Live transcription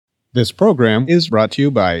This program is brought to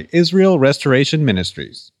you by Israel Restoration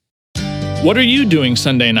Ministries. What are you doing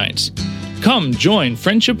Sunday nights? Come join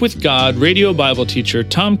Friendship with God radio Bible teacher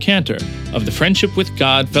Tom Cantor of the Friendship with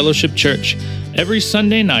God Fellowship Church every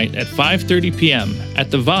Sunday night at 5:30 p.m. at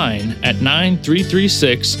The Vine at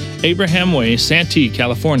 9336 Abraham Way, Santee,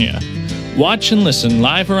 California. Watch and listen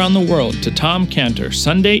live around the world to Tom Cantor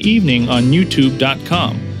Sunday evening on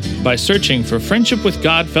YouTube.com by searching for Friendship with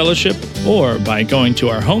God Fellowship or by going to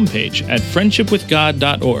our homepage at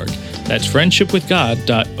friendshipwithgod.org. That's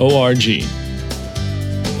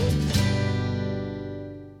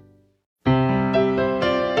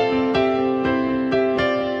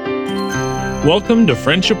Welcome to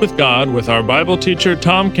Friendship with God with our Bible teacher,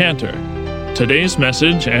 Tom Cantor. Today's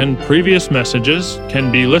message and previous messages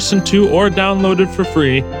can be listened to or downloaded for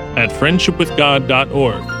free at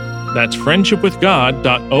friendshipwithgod.org. That's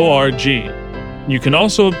friendshipwithgod.org. You can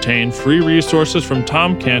also obtain free resources from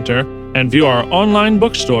Tom Cantor and view our online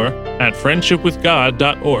bookstore at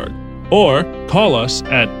friendshipwithgod.org or call us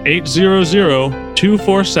at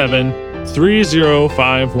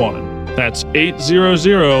 800-247-3051. That's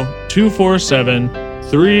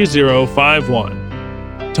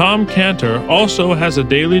 800-247-3051. Tom Cantor also has a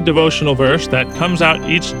daily devotional verse that comes out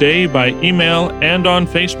each day by email and on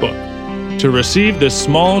Facebook. To receive this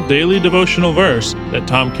small daily devotional verse that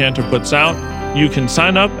Tom Cantor puts out, you can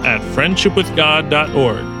sign up at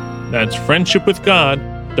friendshipwithgod.org. That's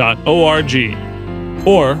friendshipwithgod.org.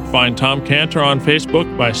 Or find Tom Cantor on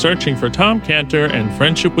Facebook by searching for Tom Cantor and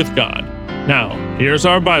Friendship with God. Now, here's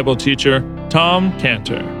our Bible teacher, Tom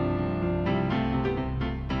Cantor.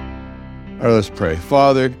 All right, let's pray.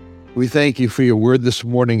 Father, we thank you for your word this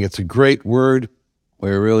morning. It's a great word. We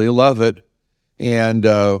really love it. And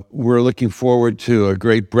we're looking forward to a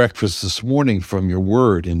great breakfast this morning from your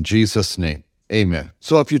word in Jesus' name. Amen.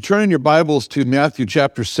 So if you turn in your Bibles to Matthew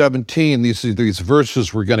chapter 17, these are these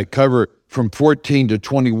verses we're going to cover from 14 to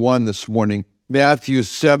 21 this morning. Matthew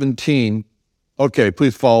 17. Okay,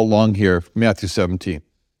 please follow along here. Matthew 17.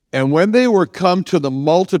 And when they were come to the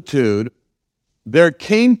multitude, there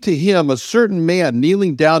came to him a certain man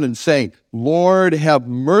kneeling down and saying, Lord, have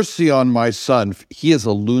mercy on my son. He is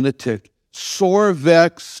a lunatic, sore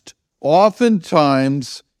vexed.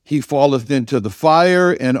 Oftentimes he falleth into the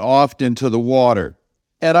fire and oft into the water.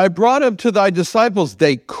 And I brought him to thy disciples.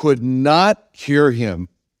 They could not cure him.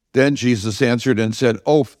 Then Jesus answered and said,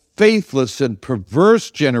 O faithless and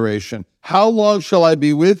perverse generation, how long shall I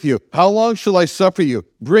be with you? How long shall I suffer you?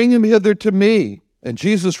 Bring him hither to me. And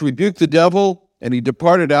Jesus rebuked the devil, and he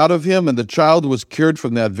departed out of him, and the child was cured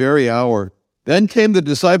from that very hour. Then came the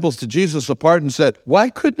disciples to Jesus apart and said,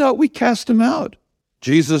 Why could not we cast him out?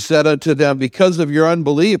 Jesus said unto them, Because of your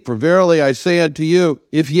unbelief. For verily I say unto you,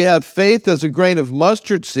 if ye have faith as a grain of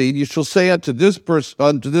mustard seed, you shall say unto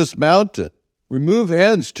this mountain, Remove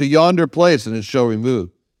hence to yonder place, and it shall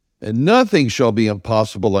remove. And nothing shall be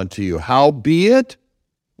impossible unto you. Howbeit,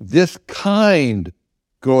 this kind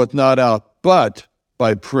goeth not out, but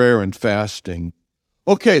by prayer and fasting.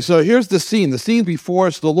 Okay, so here's the scene. The scene before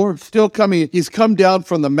us, the Lord's still coming. He's come down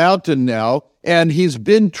from the mountain now, and he's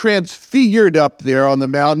been transfigured up there on the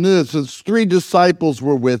mountain. His three disciples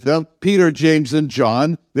were with him, Peter, James, and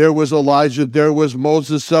John. There was Elijah, there was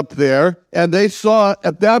Moses up there. And they saw,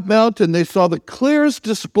 at that mountain, they saw the clearest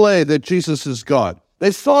display that Jesus is God. They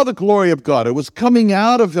saw the glory of God. It was coming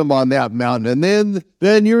out of him on that mountain. And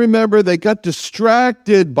then you remember they got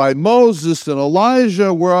distracted by Moses and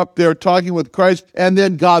Elijah were up there talking with Christ. And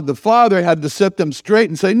then God the Father had to set them straight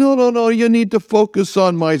and say, no, you need to focus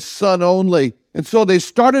on my son only. And so they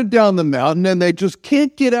started down the mountain, and they just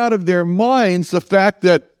can't get out of their minds the fact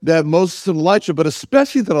that Moses and Elijah, but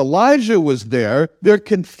especially that Elijah was there. They're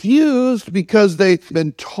confused because they've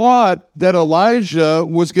been taught that Elijah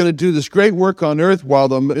was going to do this great work on earth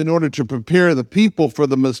in order to prepare the people for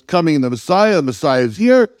the coming of the Messiah. The Messiah is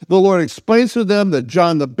here. The Lord explains to them that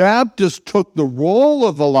John the Baptist took the role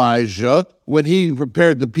of Elijah when he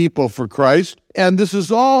prepared the people for Christ. And this is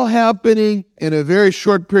all happening in a very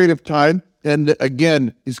short period of time. And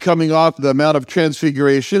again, he's coming off the Mount of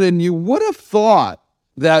Transfiguration, and you would have thought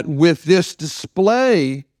that with this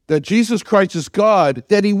display that Jesus Christ is God,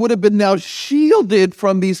 that he would have been now shielded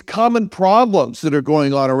from these common problems that are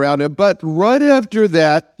going on around him. But right after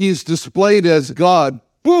that, he's displayed as God.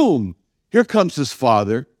 Boom! Here comes his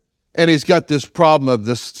father, and he's got this problem of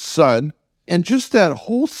this son. And just that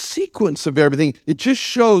whole sequence of everything, it just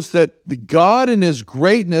shows that the God in his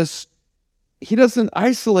greatness, he doesn't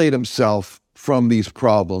isolate himself from these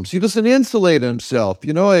problems. He doesn't insulate himself,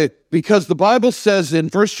 because the Bible says in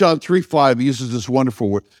 1 John 3:5, he uses this wonderful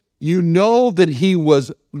word, that he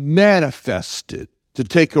was manifested. to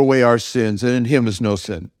take away our sins, and in him is no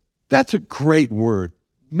sin. That's a great word.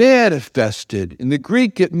 Manifested. In the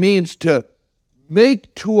Greek, it means to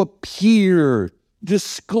make to appear,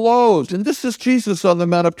 disclosed. And this is Jesus on the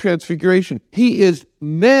Mount of Transfiguration. He is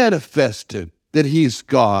manifested that he's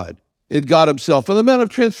God, in God himself. On the Mount of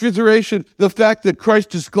Transfiguration, the fact that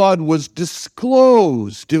Christ is God was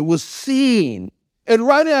disclosed. It was seen. And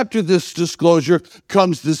right after this disclosure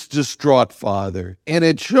comes this distraught Father. And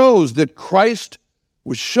it shows that Christ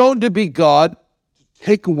was shown to be God to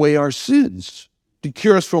take away our sins, to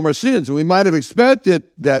cure us from our sins. And we might have expected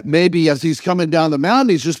that maybe as he's coming down the mountain,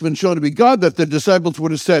 he's just been shown to be God, that the disciples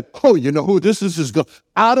would have said, oh, you know who this is God.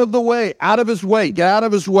 Out of the way, out of his way, get out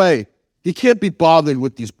of his way. He can't be bothered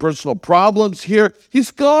with these personal problems here.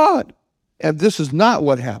 He's God. And this is not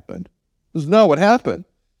what happened. This is not what happened.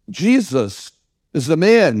 Jesus is the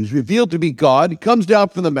man who's revealed to be God. He comes down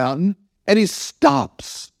from the mountain and he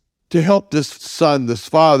stops to help this son, this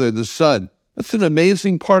father, the son. That's an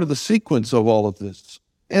amazing part of the sequence of all of this.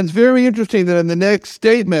 And it's very interesting that in the next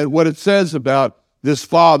statement, what it says about this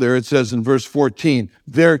father, it says in verse 14,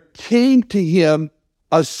 there came to him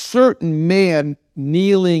a certain man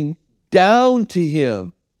kneeling down to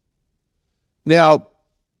him. Now,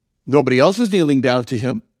 nobody else is kneeling down to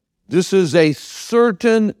him. This is a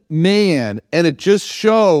certain man, and it just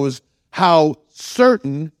shows how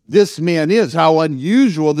certain this man is, how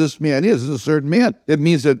unusual this man is. It's a certain man. It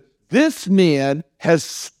means that this man has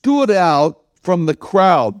stood out from the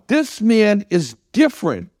crowd. This man is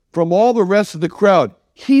different from all the rest of the crowd.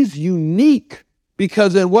 He's unique.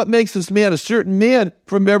 Because then what makes this man a certain man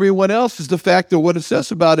from everyone else is the fact that what it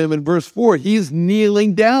says about him in verse 4, he's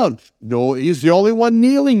kneeling down. No, he's the only one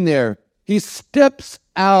kneeling there. He steps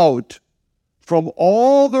out from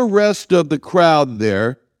all the rest of the crowd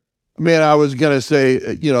there. Man, I was going to say,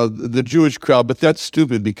 the Jewish crowd, but that's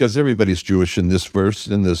stupid because everybody's Jewish in this verse,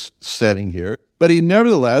 in this setting here. But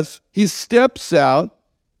nevertheless, he steps out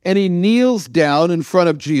and he kneels down in front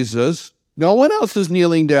of Jesus. No one else is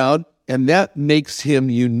kneeling down. And that makes him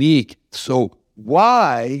unique. So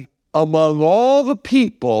why, among all the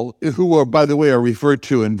people who are, by the way, are referred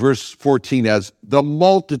to in verse 14 as the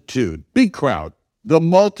multitude, big crowd, the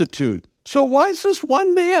multitude. So why is this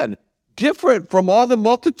one man different from all the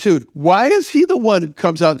multitude? Why is he the one who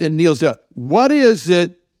comes out and kneels down? What is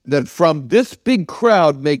it that from this big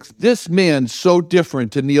crowd makes this man so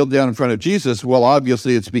different to kneel down in front of Jesus? Well,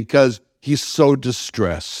 obviously it's because he's so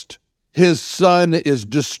distressed. His son is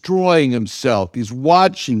destroying himself. He's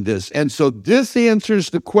watching this. And so this answers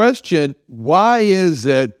the question, why is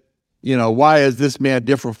this man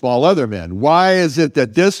different from all other men? Why is it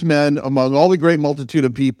that this man, among all the great multitude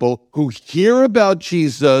of people who hear about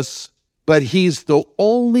Jesus, but he's the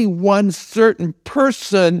only one certain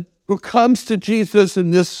person who comes to Jesus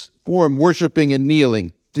in this form, worshiping and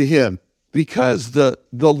kneeling to him? Because the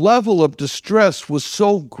level of distress was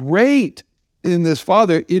so great in this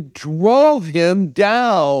father, it drove him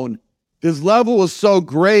down. His level was so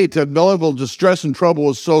great, and the level of distress and trouble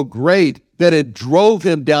was so great that it drove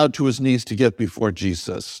him down to his knees to get before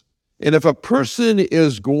Jesus. And if a person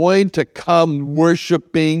is going to come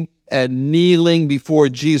worshiping and kneeling before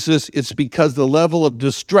Jesus, it's because the level of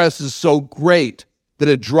distress is so great that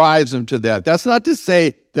it drives him to that. That's not to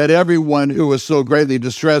say that everyone who was so greatly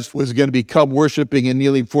distressed was going to become worshiping and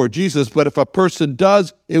kneeling for Jesus, but if a person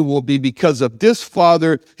does, it will be because of this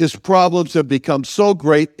father. His problems have become so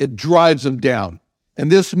great, it drives him down.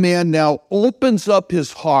 And this man now opens up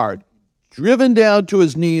his heart, driven down to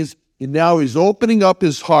his knees, and now he's opening up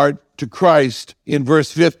his heart to Christ in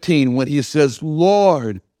verse 15 when he says,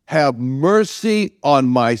 Lord, have mercy on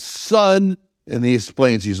my son. And he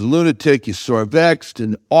explains he's a lunatic, he's sore vexed,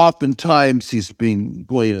 and oftentimes he's been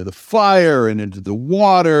going into the fire and into the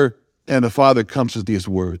water. And the father comes with these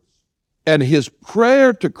words. And his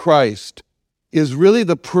prayer to Christ is really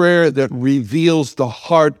the prayer that reveals the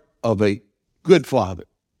heart of a good father.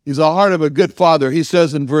 He's the heart of a good father. He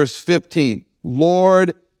says in verse 15,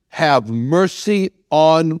 Lord, have mercy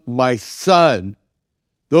on my son.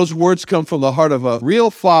 Those words come from the heart of a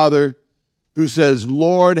real father who says,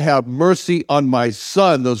 Lord, have mercy on my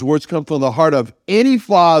son. Those words come from the heart of any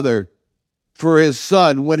father for his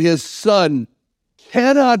son. When his son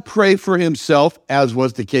cannot pray for himself, as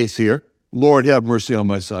was the case here, Lord, have mercy on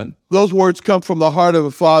my son. Those words come from the heart of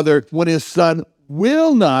a father when his son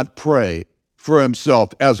will not pray for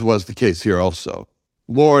himself, as was the case here also.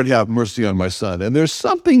 Lord, have mercy on my son. And there's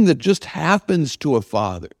something that just happens to a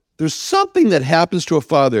father. There's something that happens to a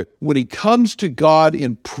father when he comes to God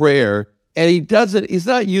in prayer. And he's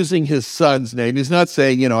not using his son's name. He's not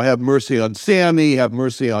saying, have mercy on Sammy, have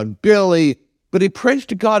mercy on Billy. But he prays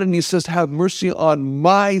to God and he says, have mercy on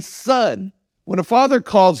my son. When a father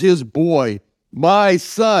calls his boy, my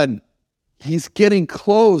son, he's getting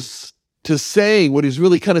close to saying what he's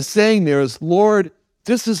really kind of saying there is, Lord,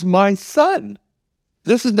 this is my son.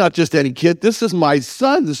 This is not just any kid. This is my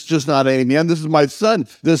son. This is just not any man. This is my son,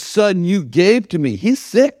 the son you gave to me. He's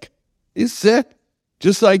sick. He's sick.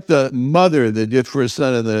 Just like the mother that did for her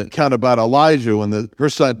son in the account about Elijah when her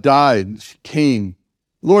son died, she came.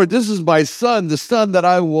 Lord, this is my son, the son that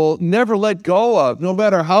I will never let go of, no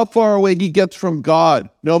matter how far away he gets from God,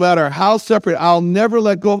 no matter how separate, I'll never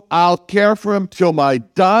let go. I'll care for him till my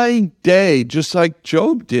dying day, just like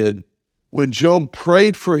Job did when Job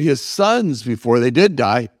prayed for his sons before they did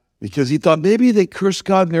die, because he thought maybe they cursed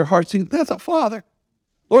God in their hearts. That's a father.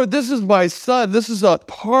 Lord, this is my son. This is a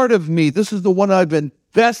part of me. This is the one I've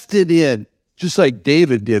invested in, just like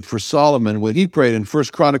David did for Solomon when he prayed in 1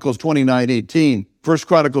 Chronicles 29:18. 1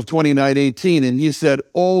 Chronicles 29:18, and he said,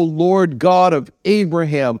 O Lord God of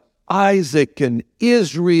Abraham, Isaac, and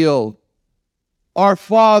Israel, our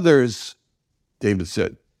fathers, David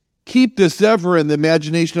said, keep this ever in the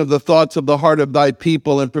imagination of the thoughts of the heart of thy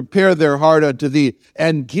people, and prepare their heart unto thee,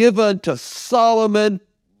 and give unto Solomon,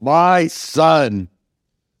 my son,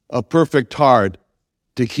 a perfect heart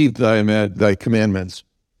to keep thy commandments.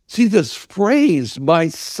 See this phrase, my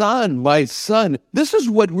son, my son. This is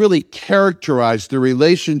what really characterized the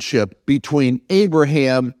relationship between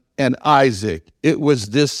Abraham and Isaac. It was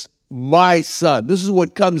this, my son. This is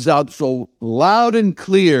what comes out so loud and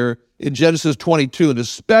clear in Genesis 22, and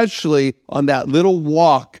especially on that little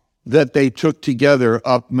walk that they took together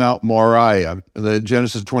up Mount Moriah, the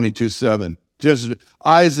Genesis 22:7.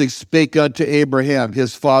 Isaac spake unto Abraham,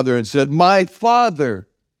 his father, and said, my father.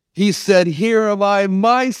 He said, here am I,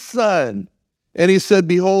 my son. And he said,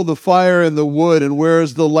 behold the fire and the wood, and where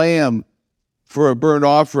is the lamb for a burnt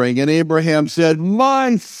offering? And Abraham said,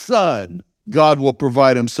 my son, God will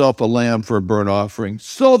provide himself a lamb for a burnt offering.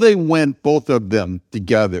 So they went, both of them,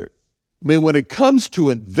 together. I mean, when it comes to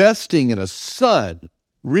investing in a son,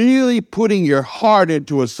 really putting your heart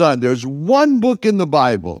into a son, there's one book in the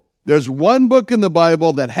Bible. There's one book in the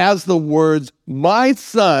Bible that has the words, my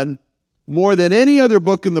son, more than any other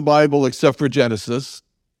book in the Bible except for Genesis.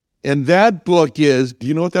 And that book is, do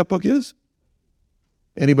you know what that book is?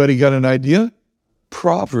 Anybody got an idea?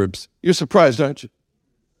 Proverbs. You're surprised, aren't you?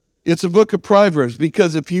 It's a book of Proverbs,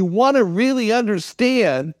 because if you want to really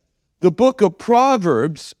understand the book of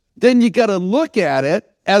Proverbs, then you got to look at it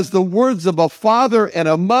as the words of a father and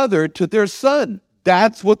a mother to their son.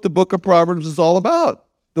 That's what the book of Proverbs is all about.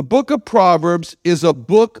 The book of Proverbs is a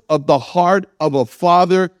book of the heart of a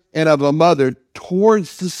father and of a mother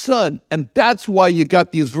towards the son. And that's why you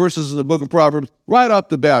got these verses in the book of Proverbs right off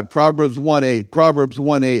the bat. Proverbs 1:8, Proverbs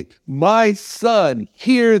 1:8. My son,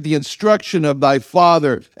 hear the instruction of thy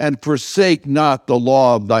father, and forsake not the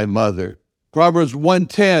law of thy mother. Proverbs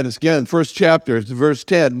 1:10, is again, first chapter, it's verse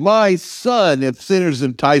 10. My son, if sinners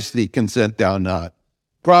entice thee, consent thou not.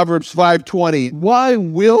 Proverbs 5:20, why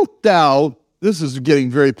wilt thou, this is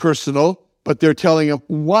getting very personal, but they're telling him,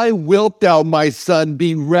 why wilt thou, my son,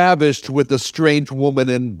 be ravished with a strange woman,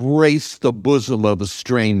 and embrace the bosom of a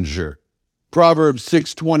stranger? Proverbs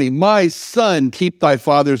 6:20, my son, keep thy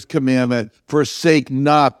father's commandment, forsake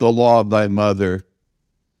not the law of thy mother.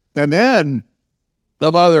 And then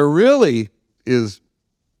the mother really is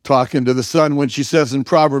talking to the son when she says in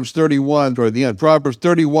Proverbs 31, toward the end, Proverbs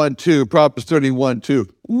 31:2,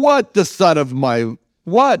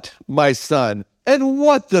 what, my son? And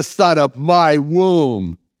what the son of my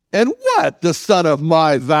womb? And what the son of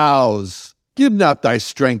my vows? Give not thy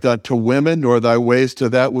strength unto women, nor thy ways to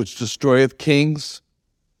that which destroyeth kings.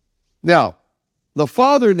 Now, the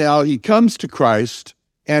father he comes to Christ,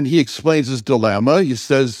 and he explains his dilemma. He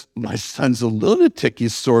says, my son's a lunatic.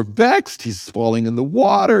 He's sore vexed. He's falling in the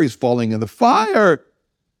water. He's falling in the fire.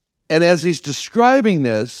 And as he's describing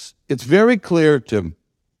this, it's very clear to him,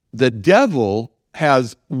 the devil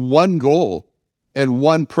has one goal and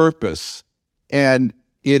one purpose, and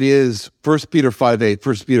it is 1 Peter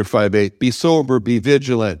 5:8, be sober, be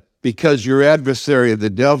vigilant, because your adversary, the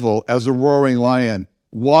devil, as a roaring lion,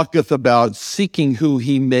 walketh about seeking who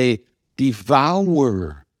he may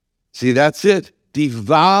devour. See, that's it,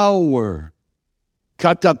 devour.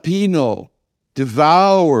 Katapino,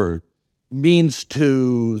 devour, means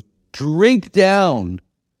to drink down,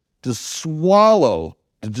 to swallow,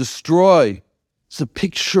 to destroy. It's a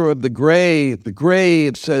picture of the grave. The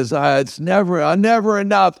grave says, it's never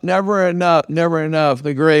enough.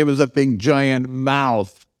 The grave is a big giant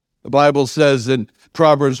mouth. The Bible says in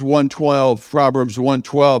Proverbs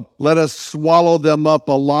 1:12, let us swallow them up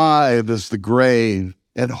alive as the grave.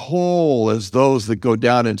 and whole as those that go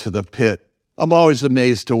down into the pit. I'm always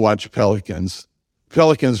amazed to watch pelicans.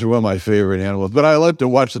 Pelicans are one of my favorite animals, but I love to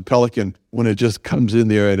watch the pelican when it just comes in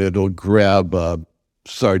there and it'll grab a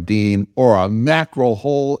sardine or a mackerel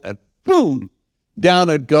whole and boom, down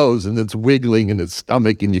it goes, and it's wiggling in its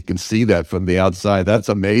stomach, and you can see that from the outside. That's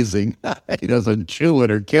amazing. He doesn't chew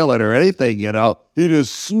it or kill it or anything, you know. He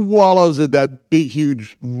just swallows it, that big,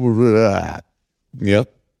 huge...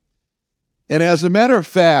 Yep. And as a matter of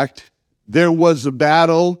fact, there was a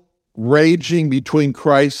battle raging between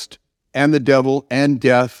Christ and the devil and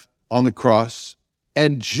death on the cross.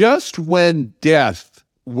 And just when death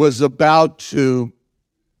was about to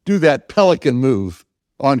do that pelican move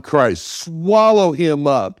on Christ, swallow him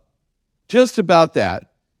up, just about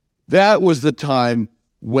that was the time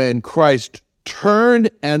when Christ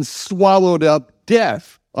turned and swallowed up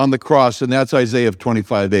death on the cross. And that's Isaiah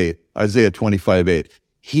 25:8. Isaiah 25:8.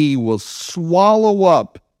 He will swallow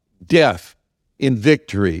up death in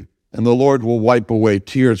victory, and the Lord will wipe away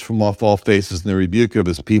tears from off all faces, and the rebuke of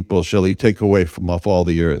his people shall he take away from off all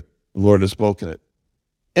the earth. The Lord has spoken it.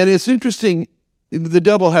 And it's interesting, the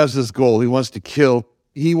devil has this goal. He wants to kill,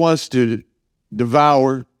 he wants to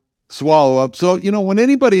devour, swallow up. So, you know, when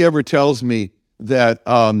anybody ever tells me that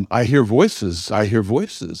I hear voices, I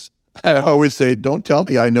always say, don't tell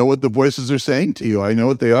me. I know what the voices are saying to you. I know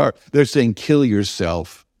what they are. They're saying, kill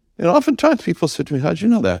yourself. And oftentimes people say to me, how'd you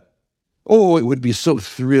know that? Oh, it would be so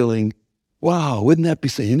thrilling. Wow, wouldn't that be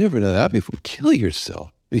so? You never know that before. Kill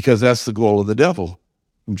yourself. Because that's the goal of the devil.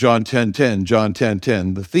 John 10:10, John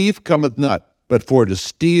 10:10. The thief cometh not, but for to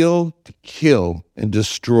steal, to kill, and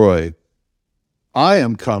destroy. I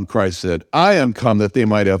am come, Christ said. I am come that they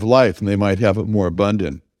might have life, and they might have it more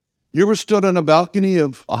abundant. You ever stood on a balcony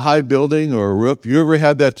of a high building or a roof? You ever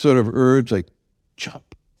had that sort of urge, like,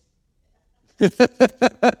 jump?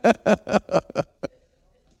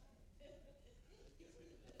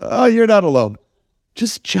 Oh, you're not alone.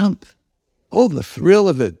 Just jump. Oh, the thrill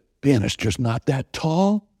of it. Bannister's not that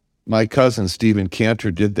tall. My cousin, Stephen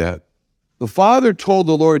Cantor, did that. The Father told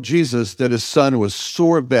the Lord Jesus that his Son was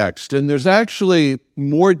sore vexed, and there's actually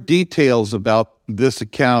more details about this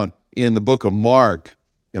account in the book of Mark,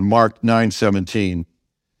 in Mark 9:17.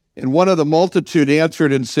 And one of the multitude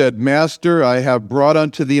answered and said, Master, I have brought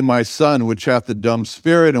unto thee my son, which hath a dumb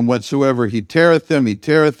spirit, and whatsoever he teareth him,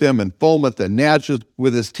 and foameth and gnasheth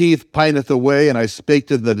with his teeth, pineth away. And I spake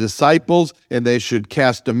to the disciples, and they should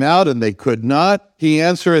cast him out, and they could not. He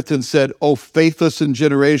answereth and said, O faithless in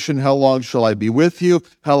generation, how long shall I be with you?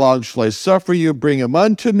 How long shall I suffer you? Bring him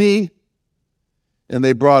unto me. And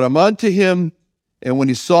they brought him unto him. And when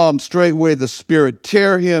he saw him, straightway the spirit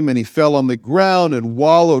tear him, and he fell on the ground and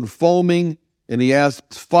wallowed foaming. And he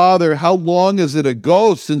asked, Father, how long is it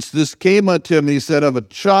ago since this came unto him? And he said, of a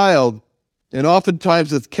child. And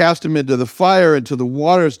oftentimes hath cast him into the fire, into the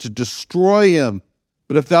waters to destroy him.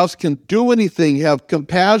 But if thou canst do anything, have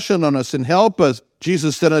compassion on us and help us.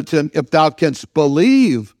 Jesus said unto him, if thou canst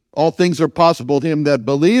believe, all things are possible to him that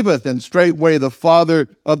believeth. And straightway the father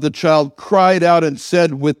of the child cried out and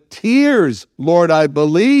said with tears, Lord, I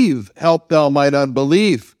believe, help thou mine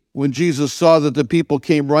unbelief. When Jesus saw that the people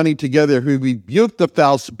came running together, he rebuked the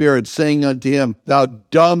foul spirit, saying unto him, Thou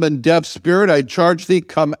dumb and deaf spirit, I charge thee,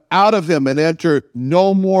 come out of him and enter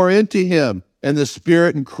no more into him. And the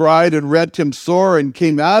spirit cried and rent him sore and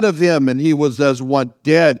came out of him, and he was as one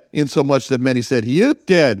dead, insomuch that many said, He is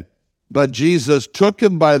dead. But Jesus took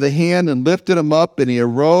him by the hand and lifted him up, and he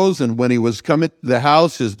arose. And when he was come into the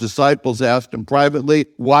house, his disciples asked him privately,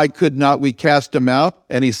 Why could not we cast him out?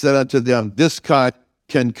 And he said unto them, This kind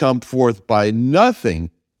can come forth by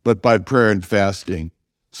nothing but by prayer and fasting.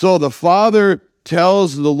 So the Father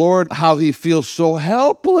tells the Lord how he feels so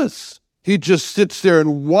helpless. He just sits there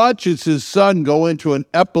and watches his son go into an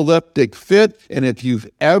epileptic fit. And if you've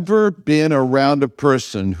ever been around a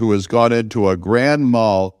person who has gone into a grand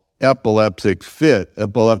mal epileptic fit,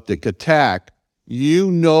 epileptic attack,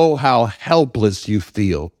 you know how helpless you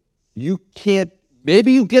feel. You can't,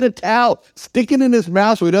 maybe you get a towel, stick it in his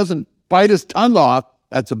mouth so he doesn't bite his tongue off.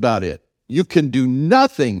 That's about it. You can do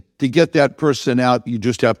nothing to get that person out. You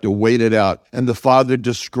just have to wait it out. And the Father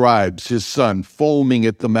describes his son foaming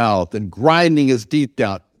at the mouth and grinding his teeth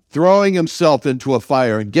down, throwing himself into a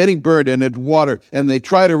fire and getting burned in it water. And they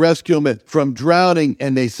try to rescue him from drowning.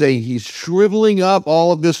 And they say he's shriveling up.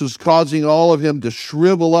 All of this is causing all of him to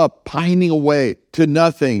shrivel up, pining away to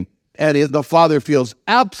nothing. And the Father feels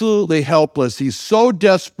absolutely helpless. He's so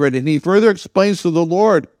desperate. And he further explains to the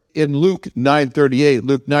Lord in Luke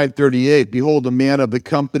 9:38, Behold, a man of the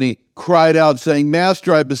company cried out, saying,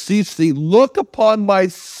 Master, I beseech thee, look upon my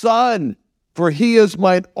son. For he is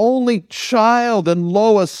mine only child, and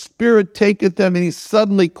lo, a spirit taketh him, and he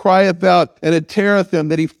suddenly crieth out, and it teareth him,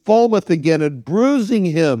 that he foameth again, and bruising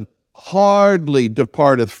him, hardly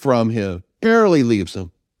departeth from him, barely leaves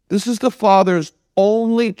him. This is the father's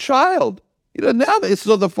only child.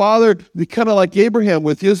 So the father, kind of like Abraham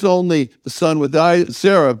with his only son with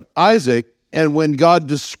Sarah, Isaac, and when God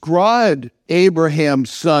described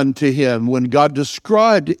Abraham's son to him, when God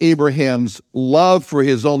described Abraham's love for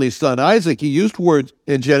his only son Isaac, he used words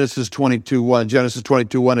in Genesis 22:1. Genesis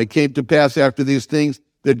 22:1, it came to pass after these things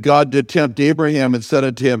that God did tempt Abraham and said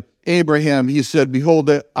unto him, Abraham, he said,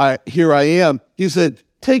 behold, here I am. He said,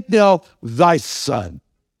 take now thy son,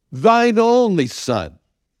 thine only son,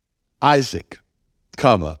 Isaac,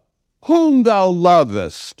 whom thou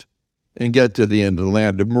lovest, and get to the end of the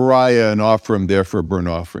land of Moriah and offer him there for a burnt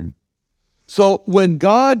offering. So when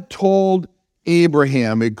God told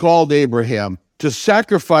Abraham, he called Abraham to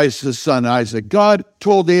sacrifice his son Isaac, God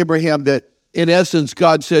told Abraham that, in essence,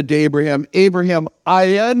 God said to Abraham, Abraham,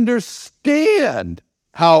 I understand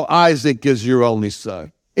how Isaac is your only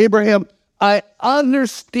son. Abraham, I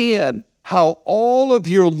understand how all of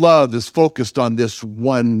your love is focused on this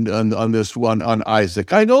one, on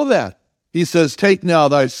Isaac. I know that. He says, take now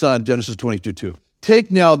thy son, Genesis 22:2.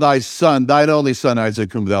 Take now thy son, thine only son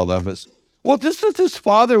Isaac, whom thou lovest. Well, this is his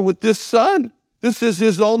father with this son. This is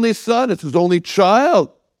his only son. It's his only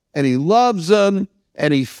child. And he loves him,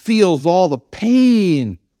 and he feels all the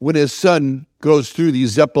pain when his son goes through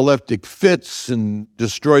these epileptic fits and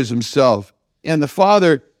destroys himself. And the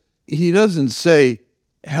father, he doesn't say,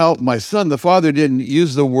 help my son. The father didn't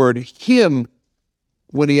use the word him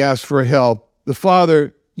when he asked for help. The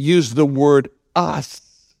father used the word us.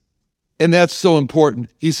 And that's so important.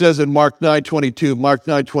 He says in Mark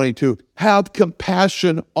 9:22, have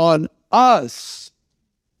compassion on us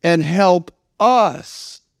and help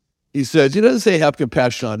us. He says, he doesn't say have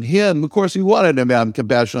compassion on him. Of course, he wanted him to have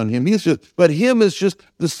compassion on him. But him is just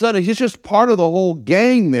the son. He's just part of the whole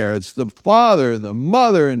gang there. It's the father and the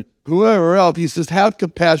mother and whoever else. He says, have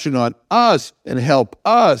compassion on us and help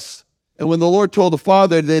us. And when the Lord told the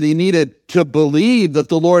father that he needed to believe that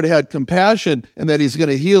the Lord had compassion and that he's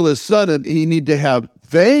going to heal his son, and he needed to have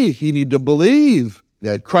faith, he needed to believe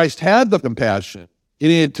that Christ had the compassion. He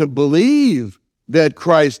needed to believe that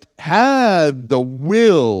Christ had the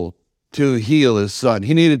will to heal his son.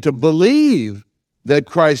 He needed to believe that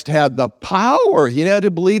Christ had the power. He had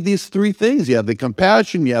to believe these three things. You have the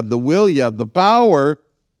compassion, you have the will, you have the power.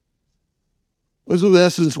 This was in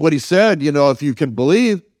essence what he said, if you can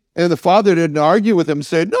believe. And the father didn't argue with him and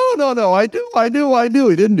say, no, I do.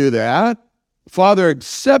 He didn't do that. The father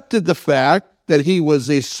accepted the fact that he was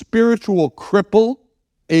a spiritual cripple.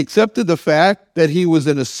 He accepted the fact that he was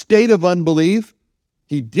in a state of unbelief.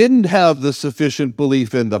 He didn't have the sufficient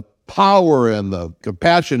belief in the power and the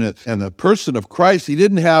compassion and the person of Christ. He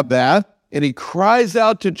didn't have that. And he cries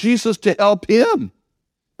out to Jesus to help him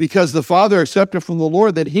because the father accepted from the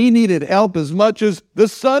Lord that he needed help as much as the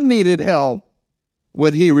son needed help.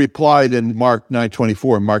 When he replied in Mark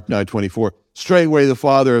 9:24, straightway the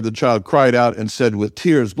father of the child cried out and said with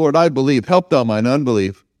tears, Lord, I believe, help thou mine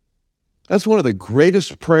unbelief. That's one of the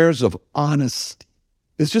greatest prayers of honesty.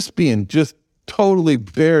 It's just being totally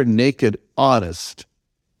bare naked honest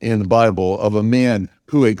in the Bible of a man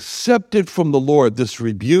who accepted from the Lord this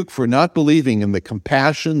rebuke for not believing in the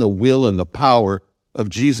compassion, the will, and the power of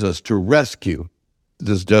Jesus to rescue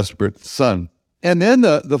this desperate son. And then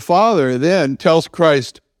the father then tells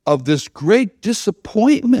Christ of this great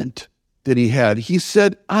disappointment that he had. He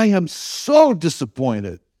said, I am so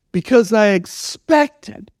disappointed because I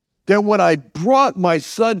expected that when I brought my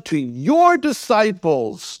son to your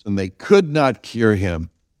disciples, and they could not cure him.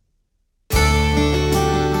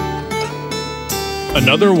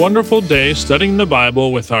 Another wonderful day studying the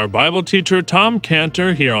Bible with our Bible teacher Tom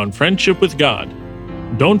Cantor here on Friendship with God.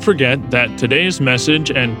 Don't forget that today's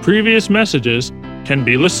message and previous messages can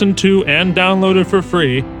be listened to and downloaded for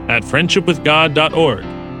free at friendshipwithgod.org.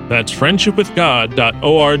 That's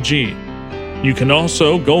friendshipwithgod.org. You can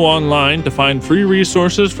also go online to find free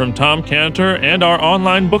resources from Tom Cantor and our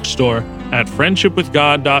online bookstore at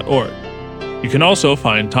friendshipwithgod.org. You can also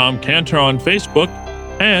find Tom Cantor on Facebook,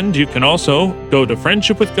 and you can also go to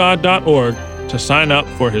friendshipwithgod.org to sign up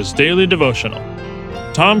for his daily devotional.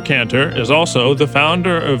 Tom Cantor is also the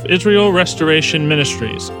founder of Israel Restoration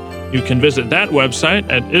Ministries. You can visit that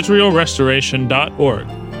website at israelrestoration.org.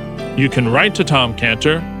 You can write to Tom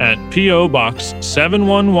Cantor at P.O. Box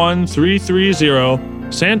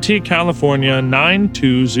 711330, Santee, California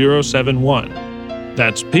 92071.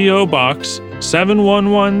 That's P.O. Box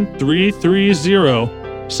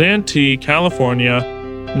 711330, Santee,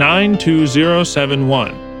 California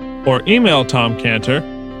 92071 or email Tom Cantor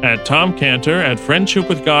at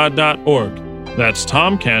tomcantor@friendshipwithgod.org. That's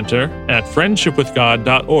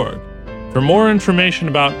tomcantor@friendshipwithgod.org. For more information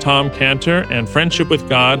about Tom Cantor and Friendship with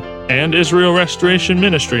God and Israel Restoration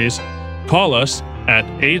Ministries, call us at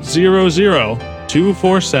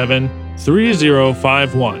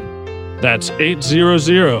 800-247-3051. That's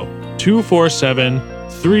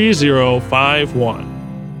 800-247-3051.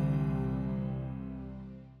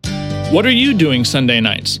 What are you doing Sunday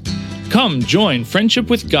nights? Come join Friendship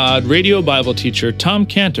with God radio Bible teacher Tom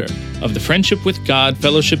Cantor of the Friendship with God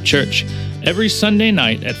Fellowship Church every Sunday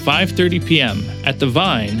night at 5:30 p.m. at The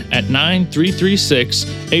Vine at 9336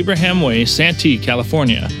 Abraham Way, Santee,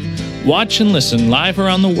 California. Watch and listen live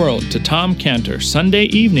around the world to Tom Cantor Sunday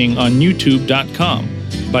evening on YouTube.com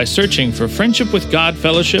by searching for Friendship with God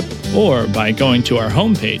Fellowship or by going to our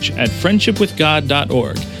homepage at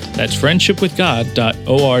friendshipwithgod.org. That's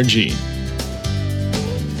friendshipwithgod.org.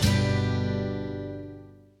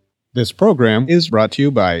 This program is brought to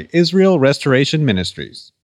you by Israel Restoration Ministries.